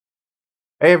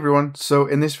Hey everyone, so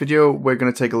in this video we're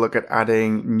going to take a look at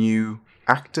adding new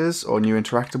actors or new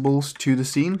interactables to the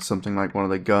scene, something like one of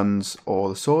the guns or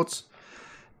the swords.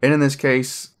 And in this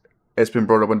case, it's been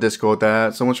brought up on Discord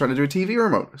that someone's trying to do a TV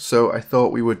remote, so I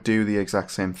thought we would do the exact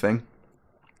same thing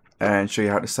and show you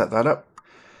how to set that up.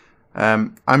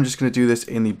 I'm just going to do this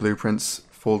in the blueprints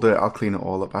folder. I'll clean it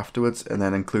all up afterwards and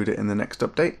then include it in the next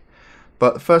update.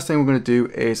 But the first thing we're going to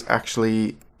do is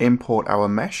actually import our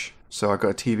mesh. So I've got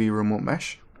a TV remote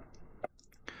mesh.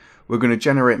 We're going to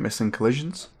generate missing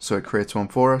collisions, so it creates one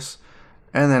for us.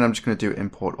 And then I'm just going to do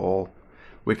import all.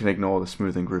 We can ignore the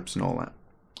smoothing groups and all that.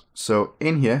 So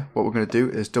in here, what we're going to do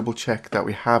is double check that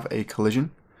we have a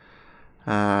collision.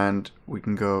 And we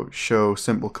can go show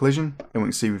simple collision. And we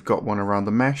can see we've got one around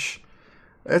the mesh.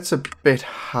 It's a bit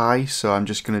high, so I'm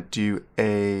just going to do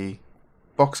a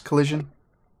box collision.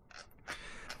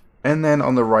 And then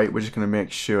on the right, we're just going to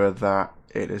make sure that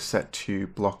it is set to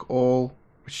block all,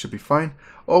 which should be fine.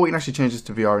 Or we can actually change this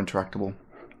to VR interactable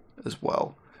as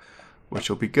well, which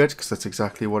will be good because that's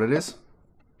exactly what it is.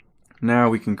 Now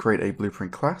we can create a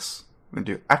blueprint class. We're going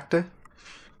to do actor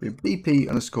with BP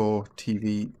underscore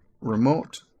TV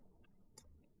remote.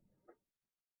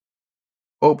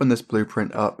 Open this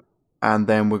blueprint up, and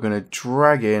then we're going to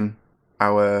drag in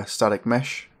our static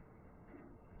mesh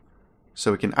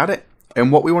so we can add it. And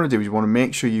what we want to do is you want to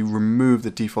make sure you remove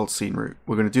the default scene route.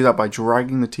 We're going to do that by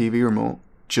dragging the TV remote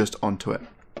just onto it.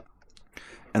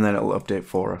 And then it'll update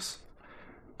for us.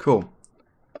 Cool.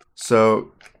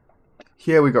 So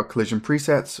here we've got collision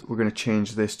presets. We're going to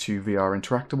change this to VR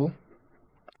interactable.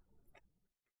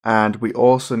 And we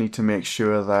also need to make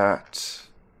sure that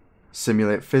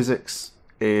simulate physics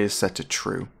is set to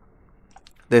true.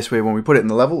 This way when we put it in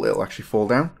the level, it'll actually fall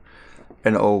down.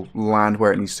 And it'll land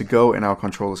where it needs to go and our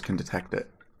controllers can detect it.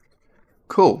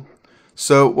 Cool.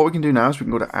 So what we can do now is we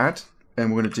can go to add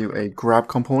and we're going to do a grab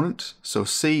component. So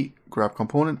C, grab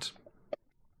component.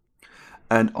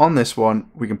 And on this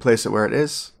one, we can place it where it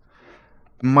is.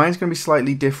 Mine's going to be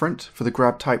slightly different for the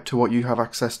grab type to what you have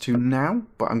access to now,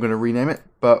 but I'm going to rename it.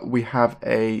 But we have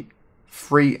a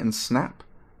free and snap.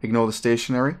 Ignore the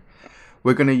stationary.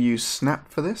 We're going to use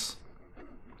snap for this.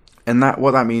 And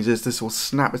what that means is this will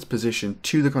snap its position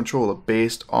to the controller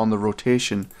based on the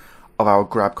rotation of our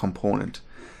grab component.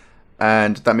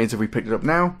 And that means if we picked it up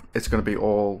now, it's going to be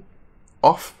all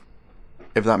off,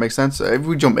 if that makes sense. If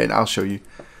we jump in, I'll show you.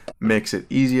 Makes it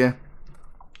easier.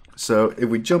 So if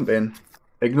we jump in,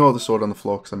 ignore the sword on the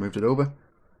floor because I moved it over.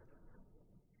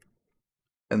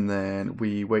 And then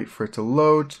we wait for it to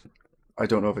load. I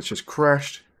don't know if it's just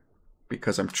crashed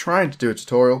because I'm trying to do a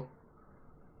tutorial.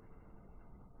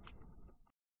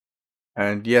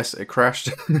 And yes, it crashed.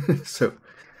 So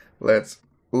let's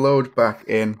load back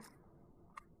in.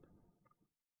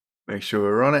 Make sure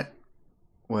we're on it.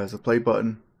 Where's the play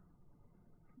button?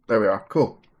 There we are.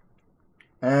 Cool.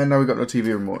 And now we've got no TV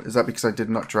remote. Is that because I did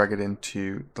not drag it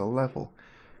into the level?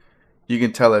 You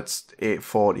can tell it's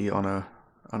 8:40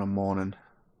 on a morning.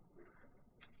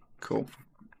 Cool.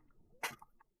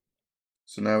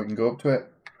 So now we can go up to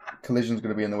it. Collision's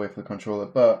going to be in the way for the controller,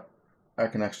 but I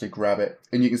can actually grab it,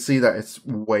 and you can see that it's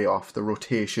way off. The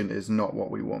rotation is not what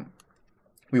we want.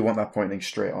 We want that pointing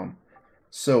straight on.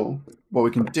 So what we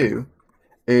can do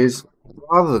is,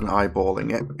 rather than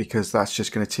eyeballing it, because that's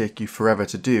just going to take you forever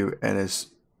to do and is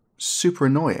super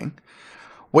annoying,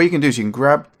 what you can do is you can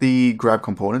grab the grab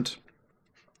component,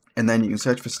 and then you can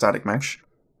search for static mesh.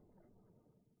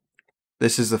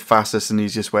 This is the fastest and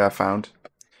easiest way I found.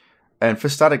 And for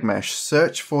static mesh,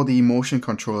 search for the motion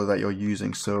controller that you're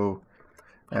using. So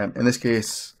in this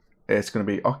case, it's going to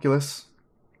be Oculus.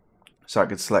 So I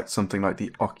could select something like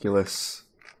the Oculus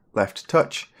left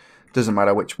touch. Doesn't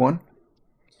matter which one.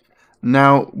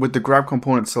 Now, with the grab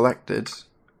component selected,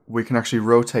 we can actually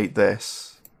rotate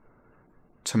this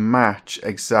to match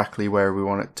exactly where we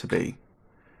want it to be.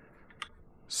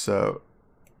 So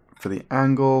for the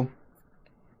angle,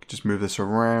 just move this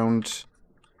around,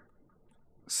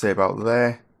 say about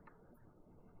there.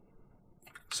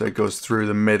 So it goes through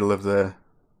the middle of the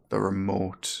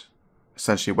remote,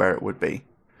 essentially where it would be.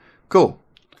 Cool.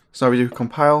 So now we do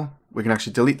compile, we can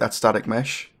actually delete that static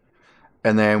mesh,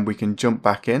 and then we can jump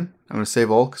back in. I'm going to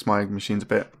save all because my machine's a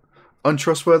bit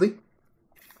untrustworthy.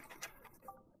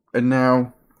 And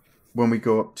now when we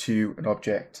go up to an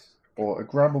object or a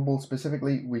grabbable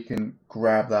specifically, we can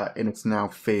grab that and it's now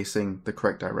facing the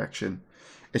correct direction.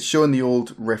 It's showing the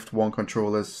old Rift 1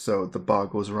 controllers, so the bar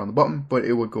goes around the bottom, but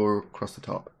it would go across the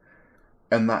top.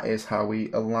 And that is how we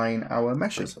align our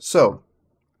meshes. So,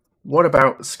 what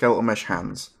about skeletal mesh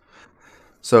hands?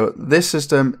 So this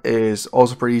system is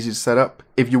also pretty easy to set up.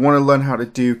 If you want to learn how to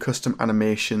do custom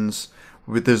animations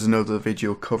There's another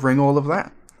video covering all of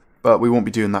that, but we won't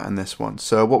be doing that in this one.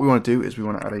 So what we want to do is we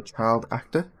want to add a child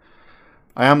actor.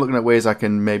 I am looking at ways I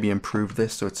can maybe improve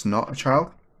this so it's not a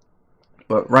child,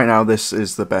 but right now this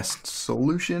is the best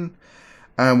solution.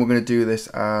 And we're going to do this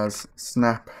as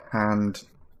snap hand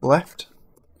left,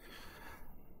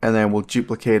 and then we'll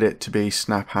duplicate it to be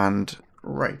snap hand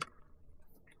right.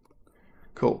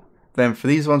 Cool. Then for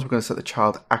these ones, we're going to set the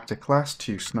child actor class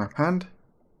to snap hand.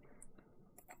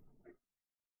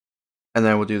 And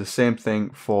then we'll do the same thing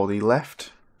for the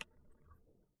left,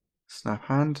 snap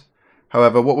hand.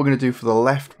 However, what we're going to do for the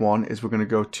left one is we're going to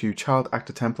go to child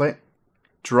actor template,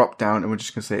 drop down, and we're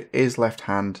just going to say is left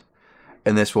hand,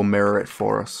 and this will mirror it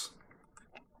for us.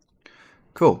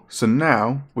 Cool. So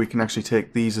now we can actually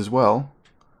take these as well.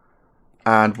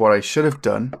 And what I should have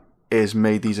done is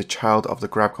made these a child of the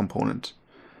grab component.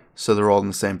 So they're all in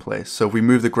the same place. So if we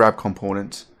move the grab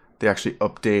component, they actually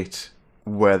update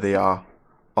where they are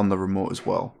on the remote as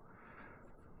well,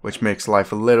 which makes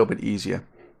life a little bit easier.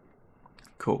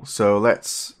 Cool. So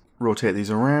let's rotate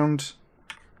these around.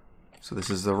 So this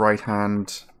is the right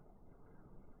hand.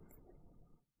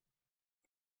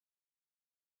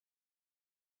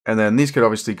 And then these could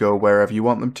obviously go wherever you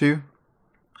want them to.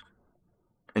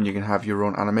 And you can have your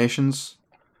own animations.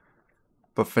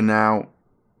 But for now,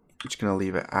 I'm just going to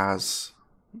leave it as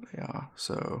they are.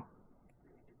 So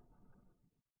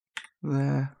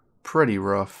they're pretty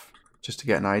rough, just to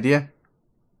get an idea.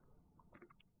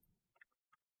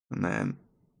 And then,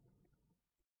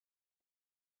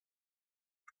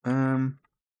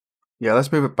 yeah,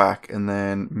 let's move it back and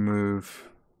then move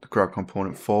the grab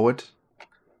component forward.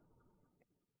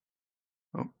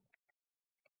 Oh.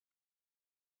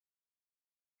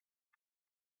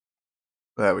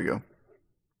 There we go.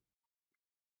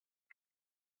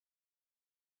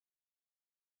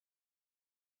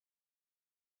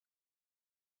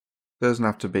 Doesn't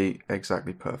have to be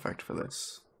exactly perfect for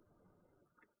this,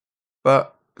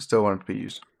 but still want it to be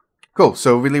used. Cool,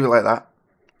 so if we leave it like that,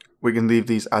 we can leave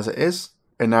these as it is.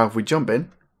 And now if we jump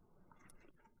in,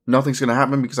 nothing's going to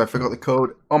happen because I forgot the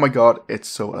code. Oh my god, it's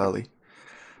so early.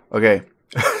 Okay,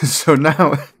 so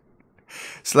now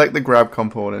select the grab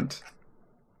component,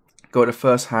 go to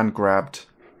first hand grabbed.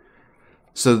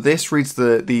 So this reads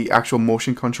the actual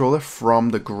motion controller from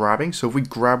the grabbing. So if we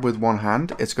grab with one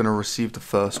hand, it's going to receive the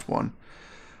first one.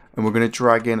 And we're going to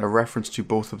drag in a reference to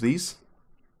both of these.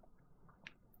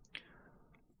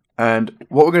 And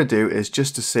what we're going to do is,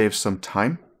 just to save some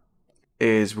time,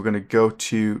 is we're going to go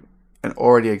to an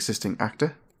already existing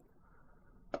actor.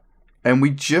 And we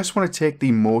just want to take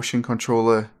the motion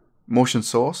controller, motion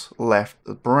source, left,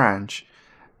 the branch,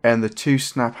 and the two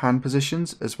snap hand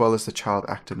positions, as well as the child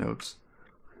actor nodes.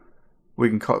 We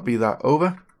can copy that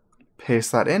over,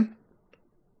 paste that in,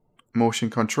 motion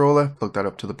controller, plug that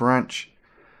up to the branch.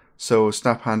 So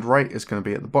snap hand right is going to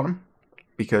be at the bottom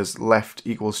because left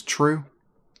equals true.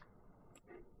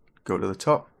 Go to the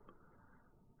top.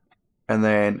 And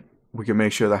then we can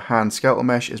make sure the hand skeletal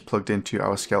mesh is plugged into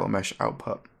our skeletal mesh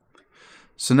output.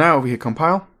 So now if we hit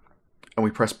compile and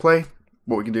we press play,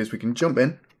 what we can do is we can jump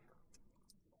in.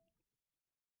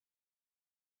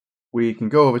 We can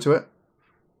go over to it.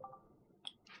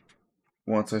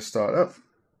 Once I start up,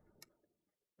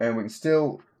 and we can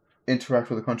still interact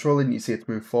with the controller, and you see it's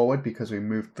moved forward because we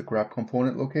moved the grab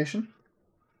component location.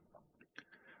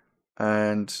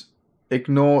 And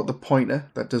ignore the pointer,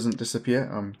 that doesn't disappear.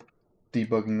 I'm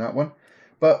debugging that one.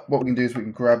 But what we can do is we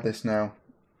can grab this now,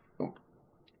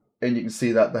 and you can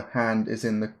see that the hand is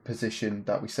in the position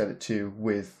that we set it to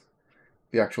with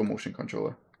the actual motion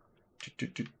controller.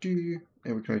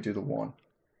 And we can only do the one.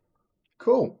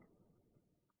 Cool.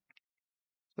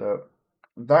 So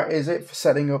that is it for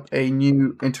setting up a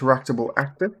new interactable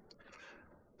actor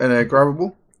and a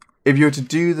grabbable. If you were to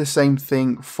do the same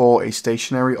thing for a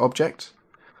stationary object,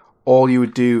 all you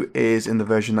would do is, in the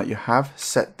version that you have,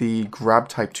 set the grab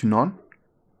type to none.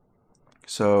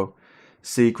 So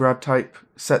see grab type,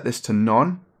 set this to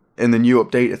none. In the new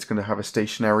update, it's going to have a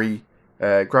stationary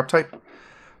grab type,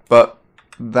 but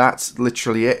that's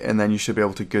literally it, and then you should be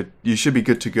able to you should be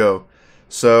good to go.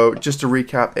 So just to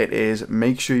recap, it is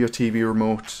make sure your TV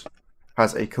remote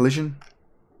has a collision.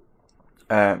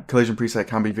 Collision preset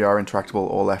can be VR,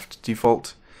 interactable, or left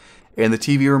default. In the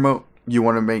TV remote, you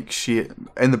want to make sure,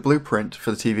 in the blueprint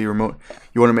for the TV remote,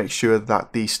 you want to make sure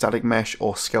that the static mesh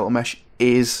or skeletal mesh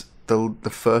is the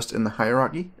first in the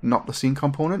hierarchy, not the scene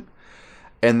component.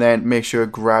 And then make sure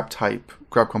grab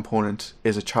component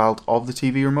is a child of the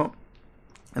TV remote.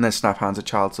 And then snap hands are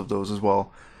childs of those as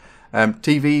well.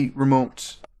 TV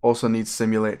remote also needs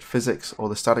simulate physics or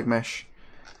the static mesh.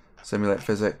 Simulate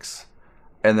physics.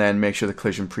 and then make sure the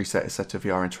collision preset is set to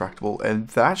VR interactable, and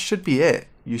that should be it.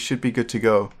 You should be good to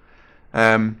go.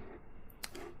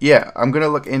 Yeah, I'm going to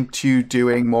look into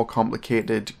doing more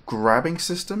complicated grabbing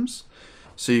systems,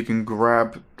 so you can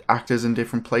grab actors in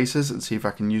different places, and see if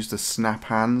I can use the snap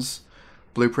hands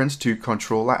blueprints to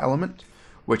control that element,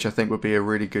 which I think would be a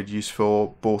really good use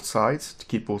for both sides, to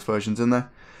keep both versions in there.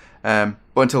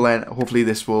 But until then, hopefully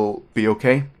this will be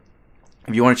okay.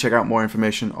 If you want to check out more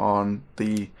information on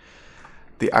the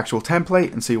actual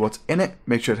template and see what's in it,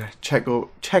 make sure to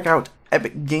check out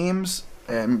Epic Games.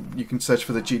 You can search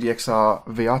for the GDXR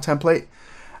VR template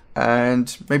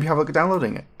and maybe have a look at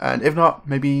downloading it. And if not,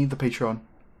 maybe the Patreon,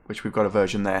 which we've got a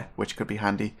version there, which could be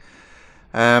handy.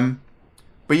 But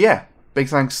yeah, big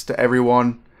thanks to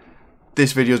everyone.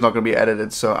 This video is not going to be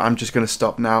edited, so I'm just going to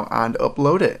stop now and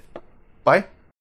upload it. Bye.